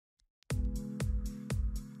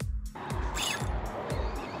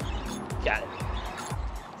Got it.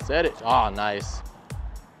 Set it. Oh, nice.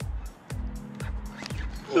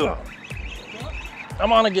 Ugh.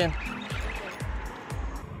 I'm on again.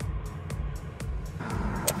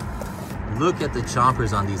 Look at the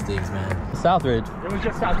chompers on these things, man. Southridge. It was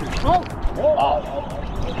just Southridge. Oh! Oh!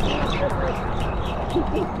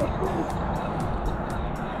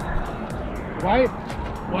 Right?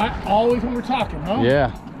 What? Always when we're talking, huh?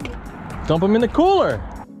 Yeah. Dump them in the cooler.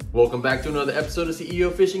 Welcome back to another episode of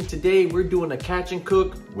CEO Fishing. Today we're doing a catch and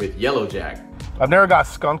cook with yellowjack. I've never got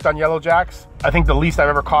skunked on yellowjacks. I think the least I've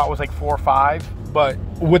ever caught was like 4 or 5. But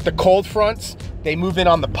with the cold fronts, they move in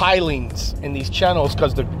on the pilings in these channels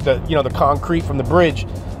because the concrete from the bridge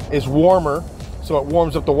is warmer, so it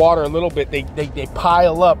warms up the water a little bit. They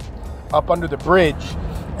pile up under the bridge,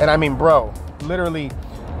 and I mean, bro, literally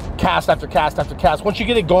cast after cast after cast. Once you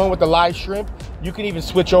get it going with the live shrimp, you can even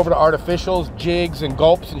switch over to artificials, jigs, and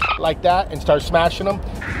gulps and shit like that, and start smashing them.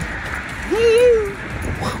 Woo!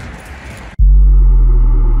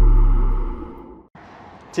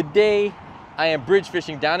 Today, I am bridge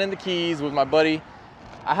fishing down in the Keys with my buddy.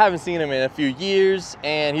 I haven't seen him in a few years,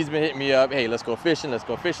 and he's been hitting me up, hey, let's go fishing, let's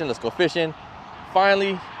go fishing, let's go fishing.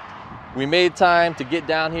 Finally, we made time to get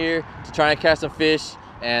down here to try and catch some fish,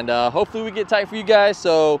 and hopefully we get tight for you guys.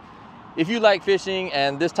 So if you like fishing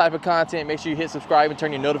and this type of content, make sure you hit subscribe and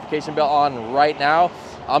turn your notification bell on right now.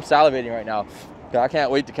 I'm salivating right now. I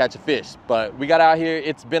can't wait to catch a fish. But we got out here,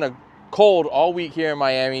 it's been a cold all week here in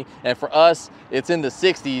Miami, and for us it's in the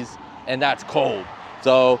 60s, and that's cold.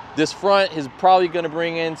 So this front is probably going to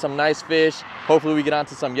bring in some nice fish. Hopefully we get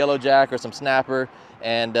onto some yellowjack or some snapper,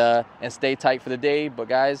 and stay tight for the day. But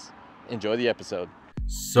guys, enjoy the episode.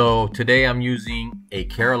 So today I'm using a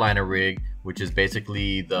Carolina rig, which is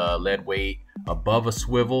basically the lead weight above a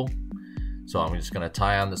swivel. So I'm just going to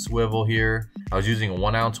tie on the swivel here. I was using a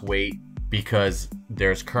 1 ounce weight because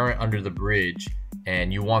there's current under the bridge,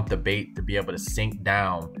 and you want the bait to be able to sink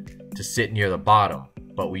down to sit near the bottom.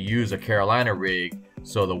 But we use a Carolina rig,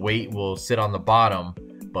 so the weight will sit on the bottom,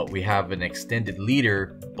 but we have an extended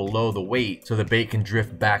leader below the weight so the bait can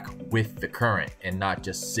drift back with the current and not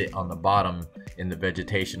just sit on the bottom in the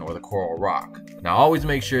vegetation or the coral rock. Now always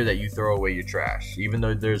make sure that you throw away your trash. Even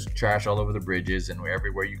though there's trash all over the bridges and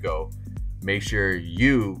everywhere you go, make sure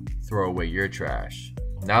you throw away your trash.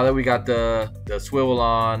 Now that we got the swivel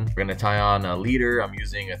on, we're gonna tie on a leader. I'm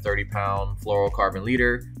using a 30-pound fluorocarbon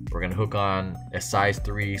leader. We're gonna hook on a size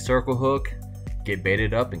 3 circle hook, get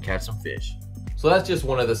baited up, and catch some fish. So that's just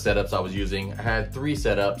one of the setups I was using. I had 3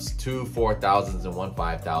 setups, 2 4,000s and 1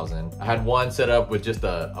 5,000. I had one set up with just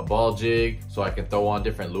a ball jig, so I can throw on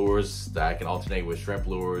different lures that I can alternate with shrimp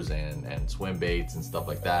lures and swim baits and stuff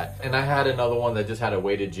like that. And I had another one that just had a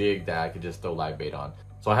weighted jig that I could just throw live bait on.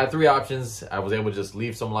 So I had 3 options. I was able to just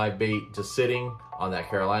leave some live bait just sitting on that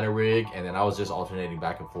Carolina rig, and then I was just alternating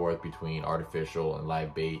back and forth between artificial and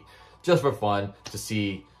live bait just for fun to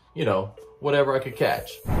see, you know, whatever I could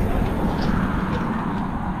catch.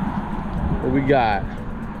 What we got?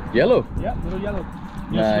 Yellow? Yep, little yellow.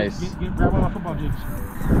 Nice. Grab one of my football jigs.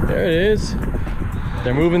 There it is.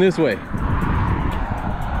 They're moving this way.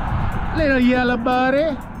 Little yellow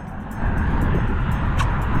buddy.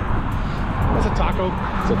 That's a taco.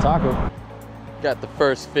 It's a taco. Got the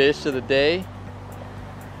first fish of the day.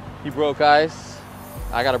 He broke ice.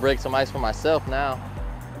 I gotta break some ice for myself now.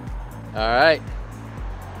 All right,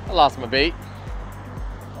 I lost my bait.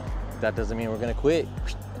 That doesn't mean we're gonna quit.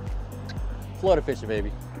 Florida fishing,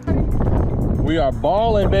 baby. We are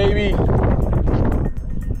balling, baby.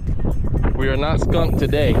 We are not skunked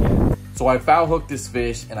today. So I foul hooked this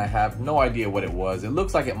fish, and I have no idea what it was. It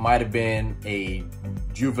looks like it might have been a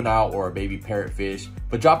juvenile or a baby parrotfish,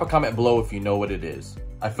 but drop a comment below if you know what it is.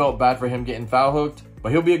 I felt bad for him getting foul hooked,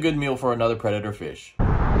 but he'll be a good meal for another predator fish.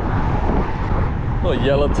 Little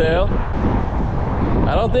yellowtail.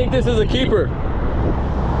 I don't think this is a keeper.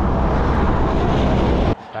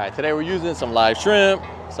 All right, today we're using some live shrimp,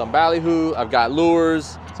 some ballyhoo. I've got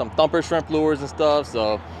lures, some thumper shrimp lures and stuff.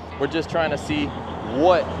 So we're just trying to see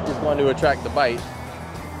what is going to attract the bite.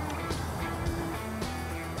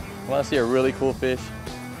 Want to see a really cool fish?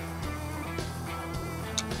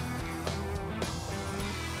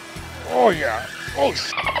 Oh yeah. Oh,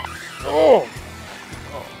 oh,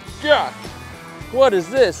 oh God. What is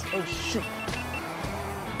this? Oh shoot.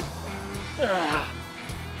 Ah.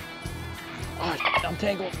 Oh, I'm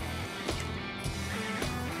tangled.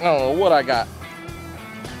 I don't know what I got.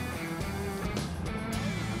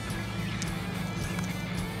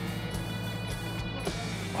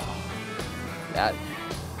 That.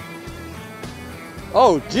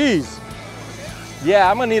 Oh, geez.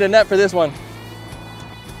 Yeah, I'm gonna need a net for this one.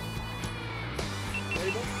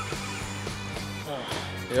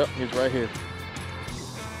 Yep, he's right here.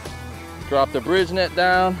 Drop the bridge net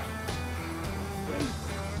down.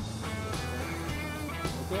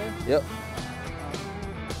 Okay. Yep.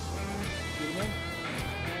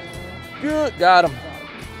 Good, got him.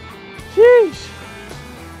 Sheesh.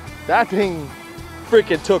 That thing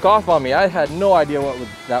freaking took off on me. I had no idea what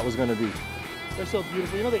that was gonna be. They're so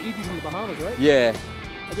beautiful. You know they eat these in the Bahamas, right? Yeah.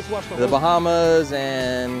 I just watched The Bahamas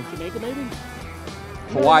and Jamaica, maybe?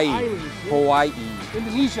 Hawaii. Islands, yeah. Hawaii.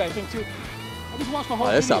 Indonesia, I think, too. I just watched the whole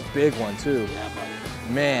Oh, that's video. a big one too. Yeah,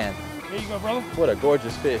 buddy. Man, There you go, brother. what a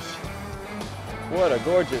gorgeous fish. What a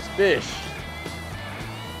gorgeous fish.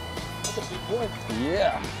 That's a big boy.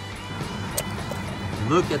 Yeah.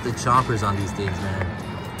 Look at the chompers on these things, man.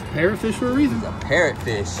 Parrotfish for a reason. A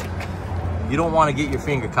parrotfish. You don't want to get your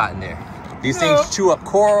finger caught in there. These things chew up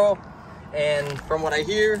coral, and from what I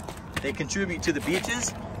hear, they contribute to the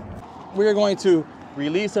beaches. We're going to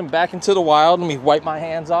release them back into the wild. Let me wipe my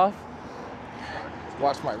hands off.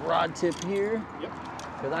 Watch my rod tip here. Yep.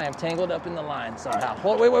 Because I am tangled up in the line somehow.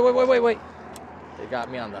 Hold, wait. They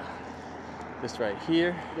got me on this right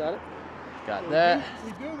here. Got it? Got that.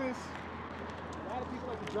 We do this. A lot of people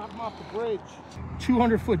like to drop them off the bridge.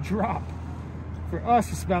 200-foot drop. For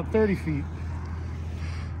us, it's about 30 feet.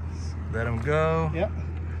 Let them go. Yep.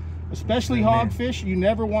 Especially hogfish. You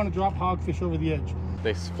never want to drop hogfish over the edge.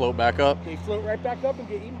 They float back up. They float right back up and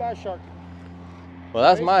get eaten by a shark. Well,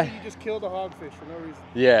 that's Basically, you just killed a hogfish for no reason.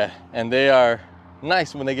 Yeah, and they are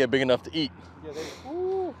nice when they get big enough to eat. Yeah, they.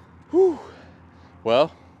 Ooh. Whew.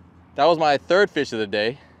 Well, that was my third fish of the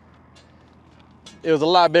day. It was a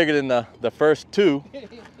lot bigger than the first two.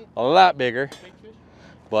 A lot bigger.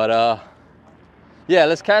 But yeah,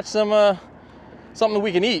 let's catch some something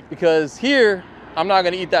we can eat, because here I'm not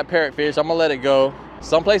gonna eat that parrotfish. I'm gonna let it go.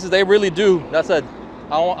 Some places they really do. That's a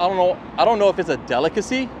I don't know if it's a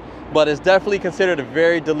delicacy, but it's definitely considered a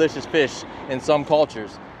very delicious fish in some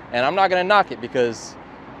cultures. And I'm not gonna knock it, because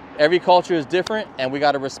every culture is different and we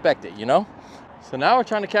gotta respect it, you know? So now we're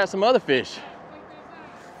trying to catch some other fish.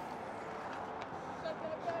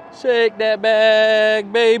 Shake that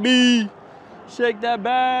bag, baby. Shake that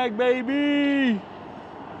bag, baby.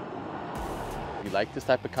 If you like this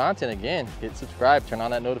type of content, again, hit subscribe, turn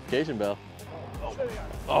on that notification bell.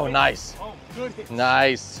 Oh, nice. Oh, good hit.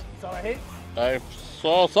 Nice. Saw a hit? I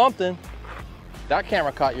saw something. That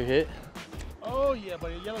camera caught your hit. Oh, yeah,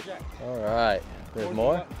 buddy. Yellow jack. All right. There's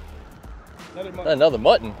more. Another mutton. Another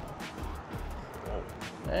mutton.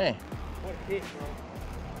 Hey. What a hit,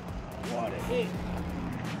 bro. What a hit.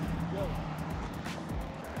 Yo.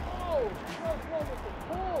 Oh, whoa, with the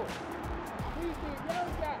pull. Easy, yellow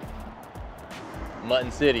jack.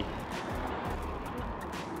 Mutton City.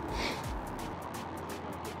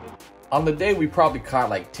 On the day, we probably caught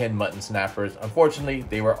like 10 mutton snappers. Unfortunately,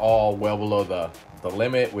 they were all well below the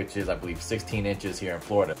limit, which is, I believe, 16 inches here in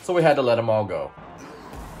Florida. So we had to let them all go.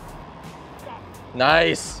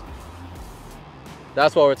 Nice.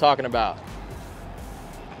 That's what we're talking about.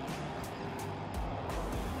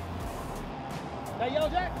 That yellow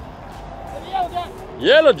jack? That yellow jack?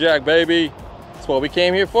 Yellow jack, baby. That's what we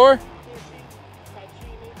came here for.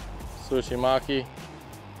 Sushi maki.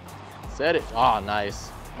 Set it. Oh, nice.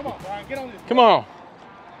 Come on, Brian, get on this. Come on.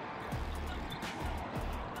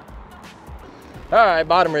 All right,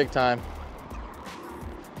 bottom rig time.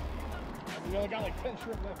 We only got like 10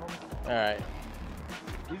 shrimp left, homie. All right.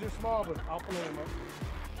 These are small, but I'll fillet them up.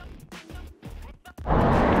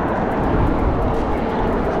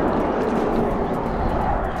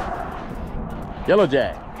 Yellow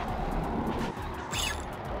jack.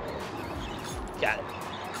 Got it.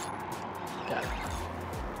 Got it.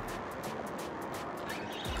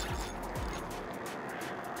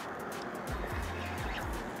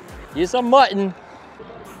 Get some mutton.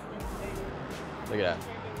 Look at that.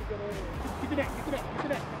 Get to that, get to that, get to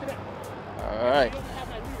that, get to that. All right.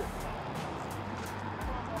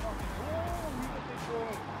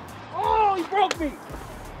 Oh, he broke me.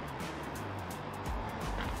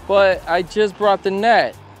 But I just brought the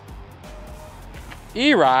net.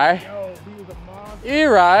 Eri. Yo, he was a monster.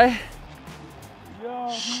 Eri. Yo,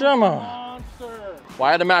 he Shema. was a monster.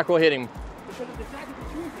 Why are the mackerel hitting? Because of the jacket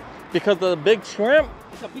that you used. Because of the big shrimp?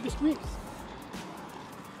 It's the biggest shrimps.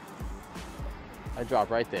 I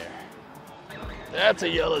dropped right there. That's a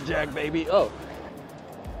yellow jack, baby. Oh.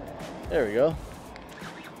 There we go.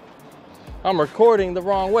 I'm recording the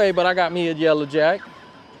wrong way, but I got me a yellow jack.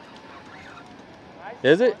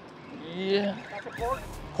 Is it? Yeah.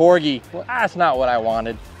 Porgy. Well, that's not what I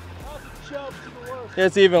wanted.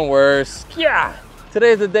 It's even worse. Yeah.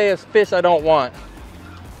 Today's the day of fish I don't want.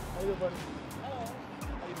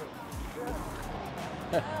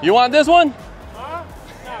 You want this one? Huh?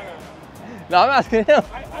 No, I'm asking him.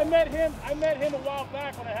 I met him a while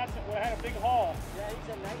back when I had a big haul. Yeah, he's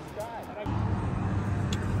a nice guy.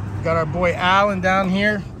 Got our boy Alan down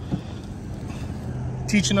here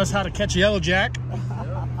teaching us how to catch yellowjack.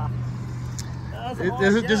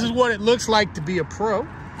 This is what it looks like to be a pro.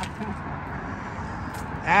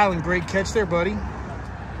 Alan, great catch there, buddy.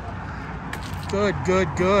 Good, good,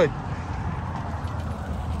 good.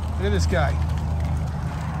 Look at this guy.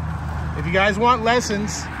 If you guys want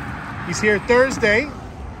lessons, he's here Thursday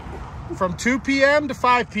from 2 p.m. to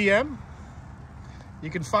 5 p.m. You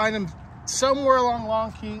can find him somewhere along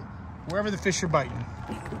Long Key, wherever the fish are biting.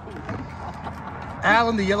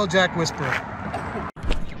 Alan, the Yellowjack Whisperer.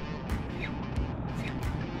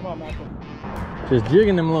 Come on, Michael. Just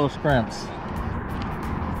jigging them little scrimps. So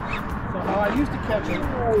how I used to catch him.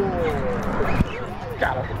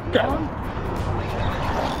 Got him. Got him.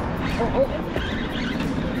 Oh.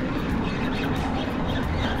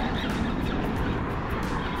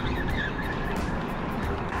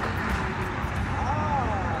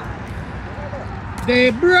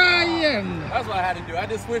 Hey, Brian! That's what I had to do. I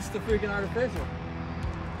just switched to freaking artificial.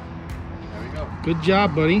 There we go. Good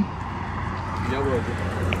job, buddy. Yeah, we'll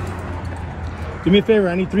do. Do me a favor,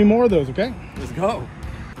 I need 3 more of those, okay? Let's go.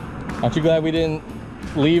 Aren't you glad we didn't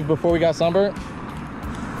leave before we got sunburnt?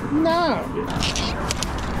 No.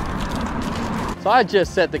 So I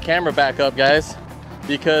just set the camera back up, guys,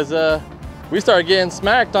 because we started getting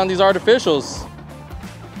smacked on these artificials.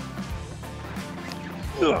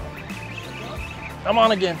 Ugh. I'm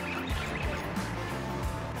on again.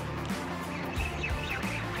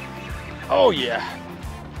 Oh yeah.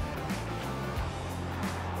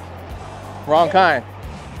 Wrong kind.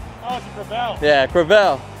 Oh, it's a Crevel. Yeah,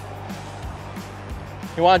 Crevel.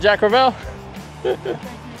 You want Jack Crevel?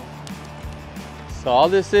 So all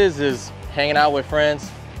this is hanging out with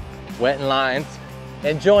friends, wetting lines,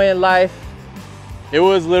 enjoying life. It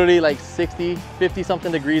was literally like 60, 50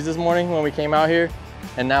 something degrees this morning when we came out here,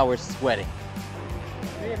 and now we're sweating.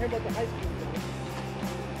 About the high school.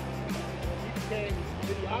 He became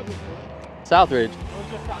videographer. Southridge.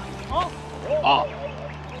 Oh. Oh.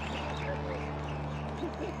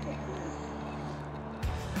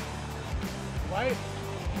 Right?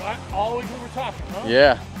 Always when we're talking, huh?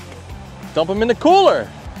 Yeah. Dump them in the cooler.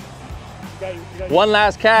 You got One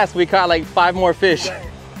last cast, we caught like 5 more fish.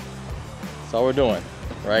 That's all we're doing.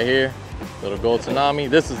 Right here, little gold tsunami.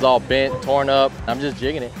 This is all bent, torn up. I'm just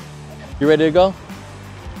jigging it. You ready to go?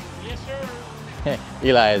 Yes, sir.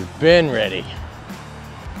 Eli has been ready.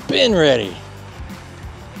 Been ready.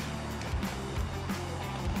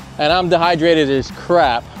 And I'm dehydrated as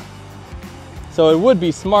crap. So it would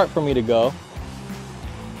be smart for me to go.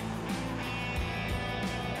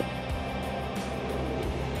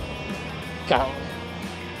 Got him.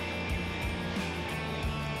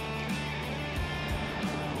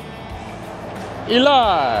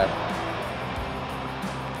 Eli.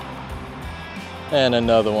 And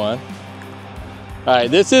another one. All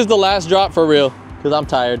right, this is the last drop for real, because I'm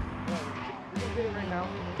tired. You can get it right now.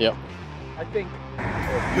 Yep. I think.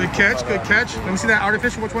 Good catch, good catch. Let me see that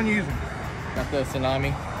artificial. Which one you using? Got the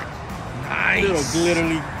tsunami. Nice.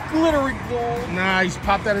 Little glittery gold. Nice.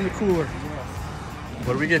 Pop that in the cooler.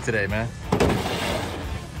 What do we get today, man?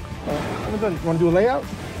 You want to do a layout?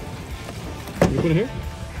 You put it here?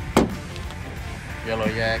 Yellow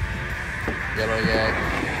yak. Yellow yak.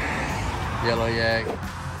 Yellow yak.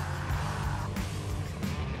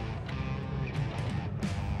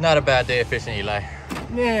 Not a bad day of fishing, Eli.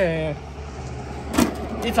 Yeah.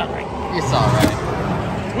 It's all right. It's all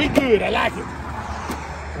right. We good. I like it.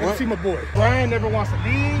 Let's see my boy. Brian never wants to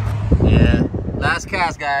leave. Yeah. Last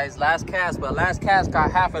cast, guys. Last cast, but last cast got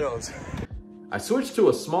half of those. I switched to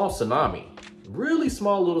a small tsunami, really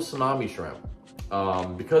small little tsunami shrimp.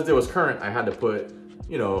 Because there was current, I had to put,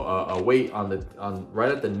 you know, a weight on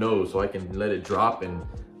right at the nose so I can let it drop, and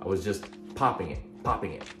I was just popping it.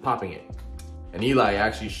 And Eli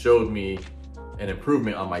actually showed me an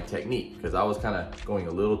improvement on my technique, because I was kind of going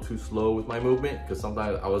a little too slow with my movement, because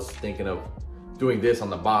sometimes I was thinking of doing this on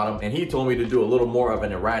the bottom, and he told me to do a little more of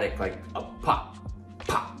an erratic, like a pop,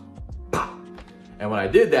 pop, pop. And when I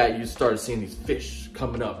did that, you started seeing these fish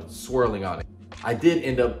coming up and swirling on it. I did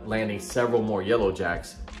end up landing several more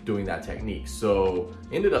yellowjacks doing that technique, so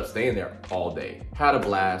ended up staying there all day. Had a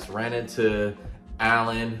blast, ran into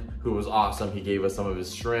Alan, who was awesome. He gave us some of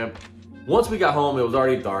his shrimp. Once we got home, it was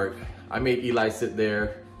already dark. I made Eli sit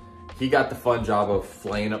there. He got the fun job of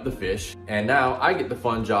flaying up the fish, and now I get the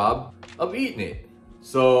fun job of eating it.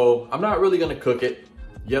 So I'm not really gonna cook it.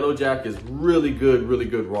 Yellowjack is really good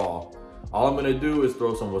raw. All I'm gonna do is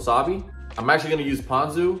throw some wasabi. I'm actually gonna use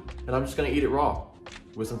ponzu, and I'm just gonna eat it raw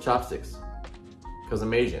with some chopsticks. because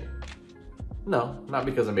I'm Asian. No, not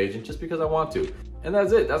because I'm Asian, just because I want to. And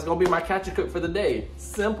that's it. That's gonna be my catch and cook for the day.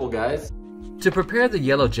 Simple, guys. To prepare the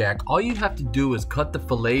yellow jack, all you have to do is cut the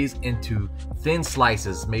fillets into thin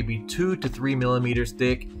slices, maybe 2 to 3 millimeters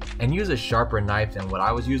thick, and use a sharper knife than what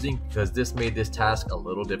I was using because this made this task a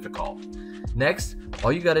little difficult. Next,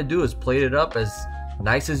 all you gotta do is plate it up as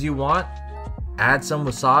nice as you want, add some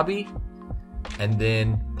wasabi, and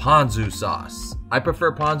then ponzu sauce. I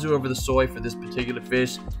prefer ponzu over the soy for this particular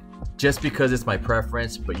fish just because it's my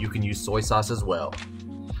preference, but you can use soy sauce as well.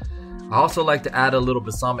 I also like to add a little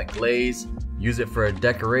balsamic glaze, use it for a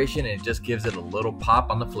decoration, and it just gives it a little pop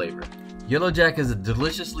on the flavor. Yellowjack is a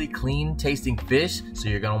deliciously clean tasting fish, so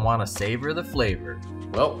you're gonna wanna savor the flavor.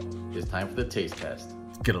 Well, it's time for the taste test.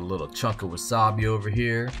 Let's get a little chunk of wasabi over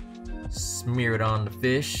here, smear it on the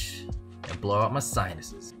fish, and blow out my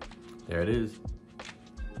sinuses. There it is.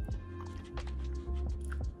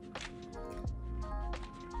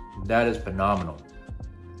 That is phenomenal.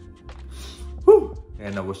 Whew.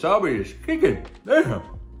 And the wasabi is kicking. Damn.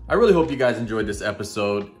 I really hope you guys enjoyed this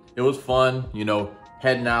episode. It was fun, you know,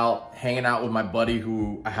 heading out, hanging out with my buddy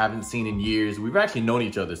who I haven't seen in years. We've actually known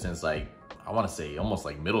each other since like, I want to say almost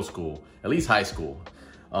like middle school, at least high school.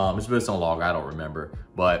 It's been so long, I don't remember.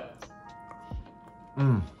 But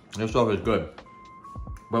this stuff is good.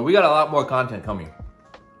 But we got a lot more content coming.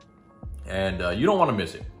 And you don't want to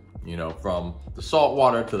miss it. You know, from the salt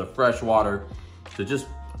water to the fresh water to just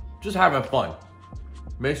having fun.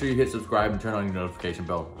 Make sure you hit subscribe and turn on your notification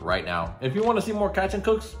bell right now. If you want to see more catch and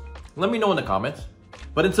cooks, let me know in the comments.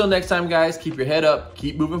 But until next time, guys, keep your head up,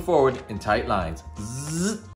 keep moving forward in tight lines. Zzz.